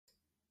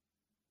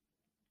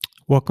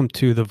Welcome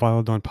to the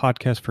Viola Dawn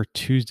podcast for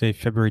Tuesday,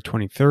 February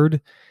 23rd.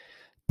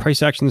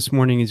 Price action this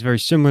morning is very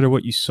similar to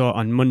what you saw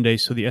on Monday.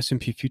 So the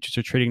S&P futures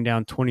are trading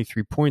down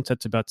 23 points.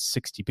 That's about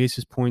 60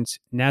 basis points.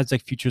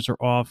 NASDAQ futures are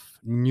off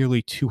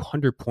nearly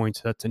 200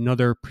 points. That's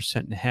another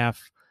 1.5%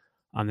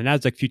 on the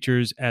NASDAQ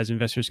futures as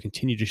investors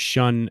continue to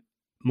shun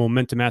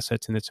momentum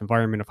assets in this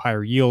environment of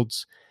higher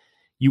yields.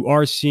 You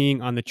are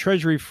seeing on the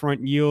Treasury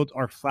front, yields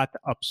are flat to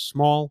up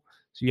small.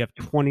 So you have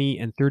 20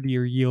 and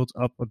 30-year yields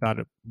up about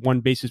 1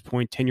 basis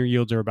point. 10-year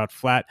yields are about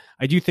flat.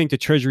 I do think the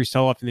Treasury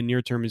sell-off in the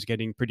near term is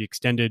getting pretty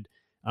extended.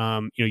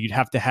 You'd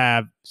have to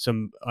have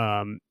some,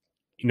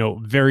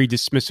 very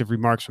dismissive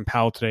remarks from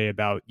Powell today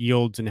about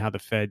yields and how the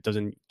Fed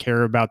doesn't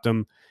care about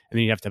them. And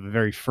then you have to have a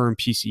very firm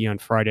PCE on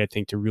Friday, I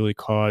think, to really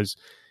cause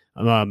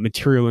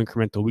material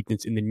incremental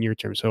weakness in the near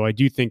term. So I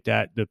do think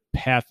that the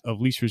path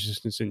of least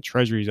resistance in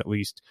Treasuries, at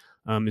least,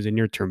 is a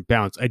near-term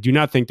bounce. I do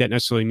not think that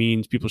necessarily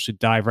means people should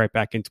dive right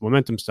back into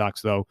momentum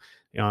stocks, though.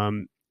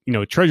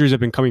 Treasuries have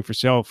been coming for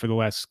sale for the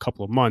last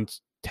couple of months.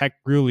 Tech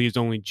really is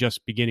only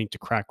just beginning to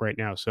crack right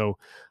now. So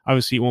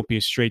obviously it won't be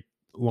a straight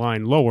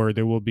line lower.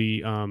 There will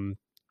be,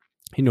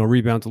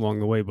 rebounds along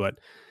the way, but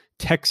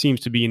tech seems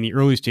to be in the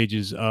early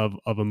stages of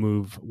a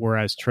move,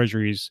 whereas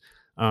Treasuries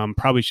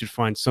probably should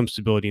find some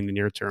stability in the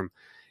near term.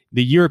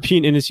 The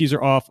European indices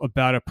are off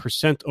about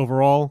 1%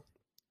 overall.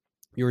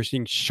 You're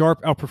seeing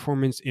sharp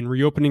outperformance in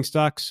reopening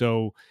stocks.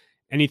 So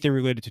anything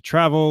related to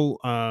travel,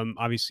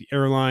 obviously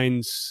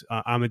airlines,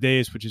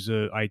 Amadeus, which is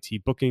a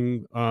IT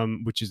booking,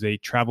 which is a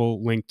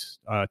travel-linked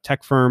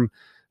tech firm.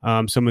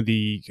 Some of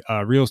the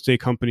real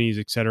estate companies,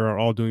 et cetera, are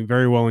all doing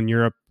very well in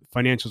Europe.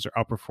 Financials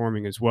are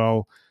outperforming as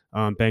well.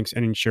 Banks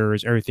and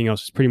insurers, everything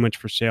else is pretty much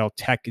for sale.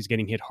 Tech is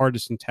getting hit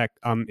hardest in tech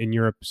in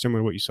Europe,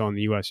 similar to what you saw in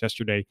the U.S.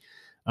 yesterday.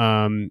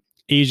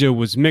 Asia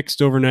was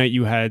mixed overnight.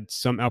 You had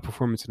some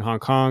outperformance in Hong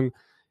Kong.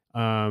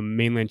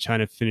 Mainland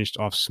China finished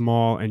off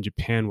small and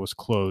Japan was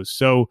closed.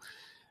 So,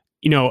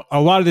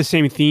 a lot of the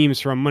same themes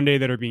from Monday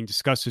that are being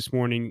discussed this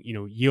morning,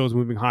 yields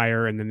moving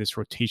higher, and then this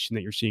rotation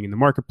that you're seeing in the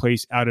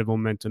marketplace out of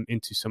momentum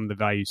into some of the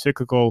value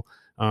cyclical,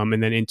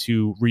 and then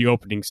into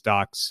reopening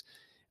stocks.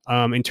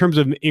 In terms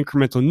of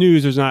incremental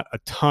news, there's not a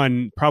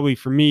ton. Probably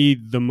for me,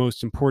 the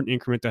most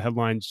important incremental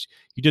headlines,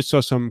 you just saw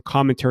some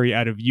commentary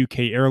out of UK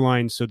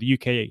Airlines. So the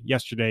UK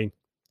yesterday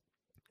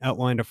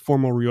outlined a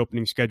formal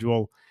reopening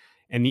schedule.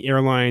 And the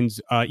airlines,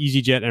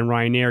 EasyJet and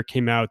Ryanair,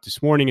 came out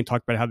this morning and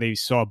talked about how they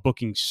saw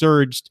booking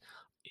surged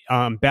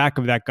back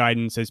of that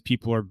guidance as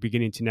people are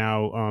beginning to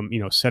now,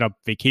 set up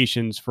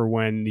vacations for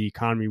when the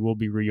economy will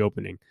be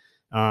reopening.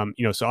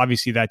 So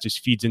obviously that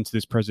just feeds into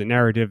this present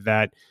narrative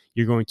that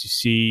you're going to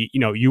see,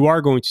 you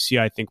are going to see,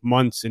 I think,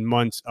 months and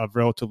months of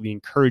relatively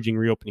encouraging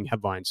reopening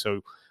headlines.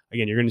 So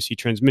again, you're going to see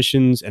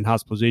transmissions and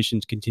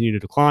hospitalizations continue to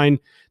decline.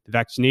 The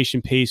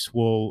vaccination pace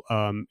will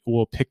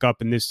pick up,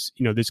 and this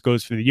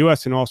goes for the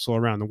U.S. and also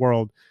around the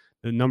world.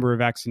 The number of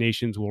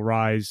vaccinations will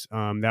rise.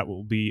 That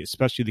will be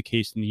especially the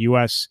case in the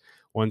U.S.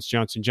 once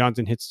Johnson &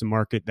 Johnson hits the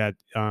market. That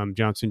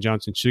Johnson &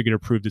 Johnson should get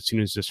approved as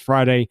soon as this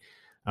Friday,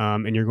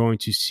 and you're going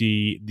to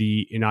see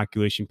the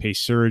inoculation pace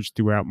surge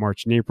throughout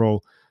March and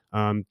April,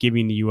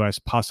 giving the U.S.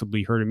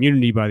 possibly herd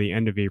immunity by the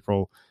end of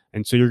April.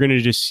 And so you're going to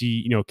just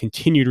see,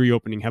 continued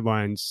reopening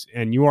headlines.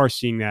 And you are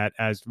seeing that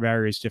as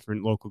various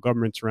different local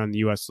governments around the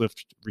U.S.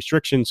 lift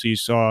restrictions. So you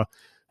saw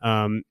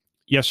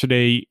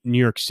yesterday, New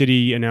York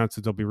City announced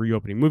that they'll be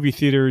reopening movie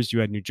theaters.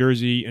 You had New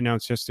Jersey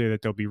announced yesterday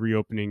that they'll be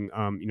reopening,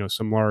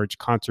 some large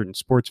concert and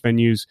sports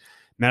venues.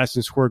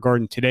 Madison Square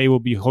Garden today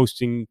will be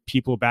hosting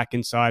people back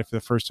inside for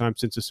the first time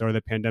since the start of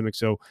the pandemic.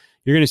 So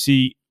you're going to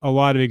see a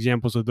lot of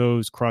examples of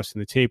those crossing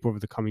the tape over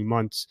the coming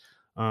months.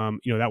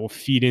 That will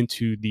feed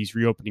into these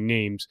reopening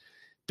names.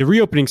 The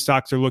reopening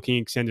stocks are looking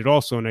extended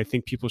also, and I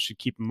think people should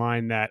keep in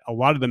mind that a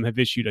lot of them have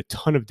issued a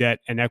ton of debt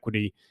and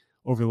equity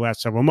over the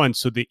last several months.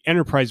 So the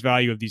enterprise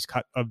value of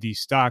these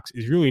stocks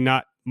is really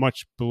not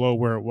much below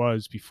where it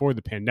was before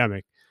the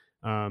pandemic,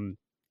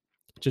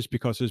 just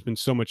because there's been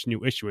so much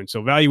new issuance.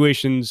 So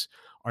valuations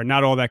are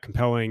not all that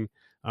compelling,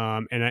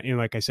 and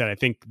like I said, I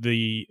think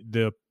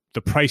the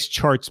price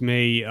charts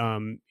may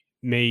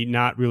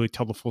not really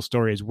tell the full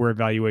story as where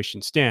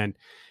valuations stand.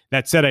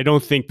 That said, I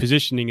don't think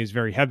positioning is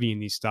very heavy in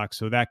these stocks,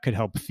 so that could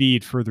help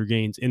feed further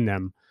gains in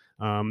them.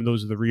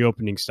 Those are the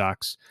reopening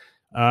stocks.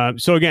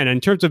 So again,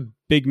 in terms of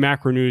big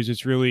macro news,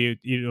 it's really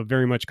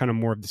very much kind of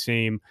more of the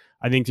same.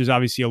 I think there's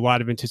obviously a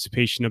lot of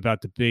anticipation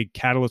about the big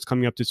catalysts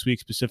coming up this week,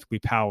 specifically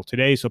Powell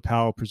today. So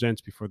Powell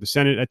presents before the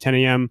Senate at 10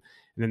 a.m.,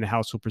 and then the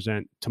House will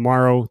present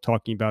tomorrow,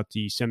 talking about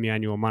the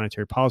semi-annual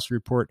monetary policy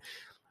report.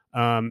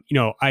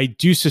 I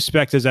do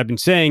suspect, as I've been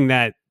saying,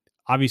 that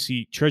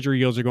obviously Treasury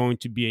yields are going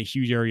to be a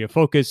huge area of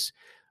focus.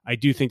 I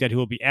do think that he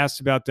will be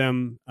asked about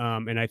them,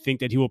 and I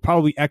think that he will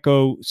probably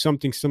echo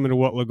something similar to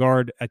what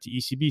Lagarde at the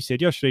ECB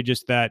said yesterday,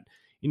 just that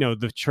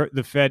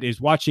the Fed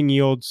is watching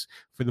yields.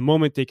 For the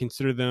moment, they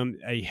consider them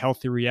a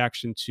healthy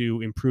reaction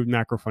to improved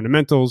macro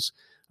fundamentals.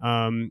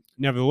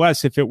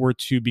 Nevertheless, if it were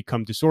to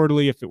become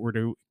disorderly, if it were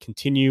to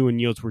continue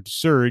and yields were to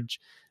surge,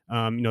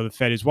 The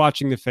Fed is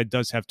watching. The Fed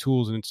does have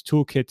tools in its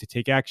toolkit to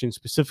take action.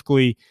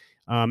 Specifically,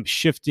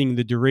 shifting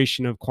the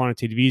duration of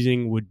quantitative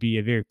easing would be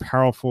a very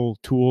powerful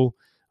tool.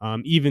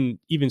 Even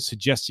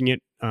suggesting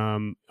it,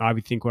 I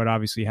would think would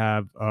obviously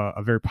have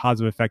a very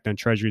positive effect on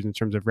treasuries in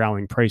terms of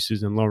rallying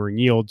prices and lowering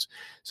yields.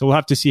 So we'll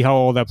have to see how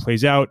all that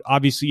plays out.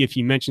 Obviously, if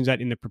he mentions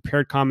that in the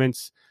prepared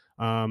comments,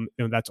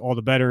 that's all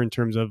the better in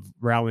terms of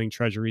rallying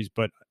treasuries.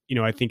 But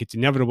I think it's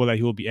inevitable that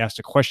he will be asked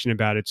a question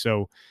about it.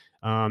 So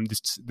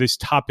this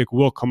topic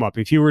will come up.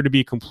 If he were to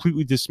be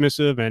completely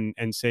dismissive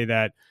and say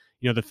that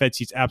the Fed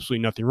sees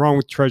absolutely nothing wrong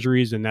with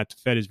treasuries and that the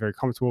Fed is very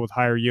comfortable with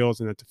higher yields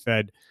and that the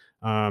Fed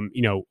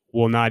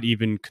will not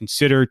even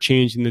consider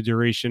changing the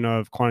duration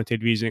of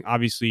quantitative easing,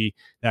 obviously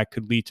that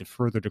could lead to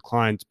further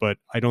declines, but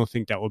I don't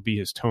think that will be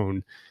his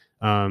tone.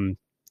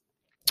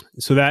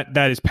 So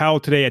that is Powell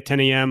today at 10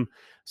 a.m.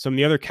 Some of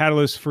the other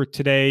catalysts for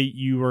today,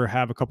 you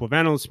have a couple of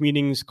analyst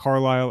meetings,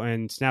 Carlyle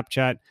and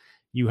Snapchat.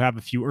 You have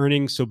a few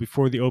earnings. So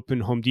before the open,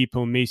 Home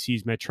Depot,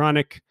 Macy's,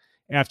 Medtronic.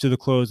 After the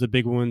close, the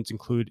big ones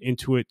include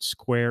Intuit,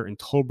 Square, and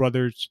Toll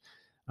Brothers.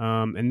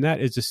 And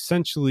that is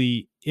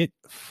essentially it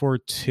for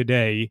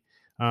today.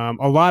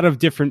 A lot of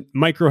different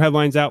micro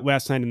headlines out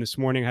last night and this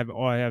morning.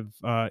 I have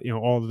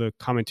all the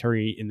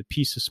commentary in the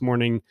piece this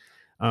morning.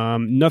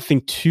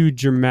 Nothing too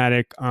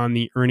dramatic on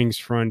the earnings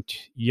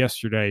front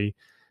yesterday.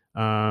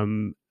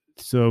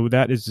 So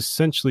that is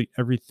essentially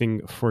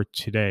everything for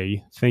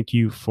today. Thank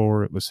you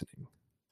for listening.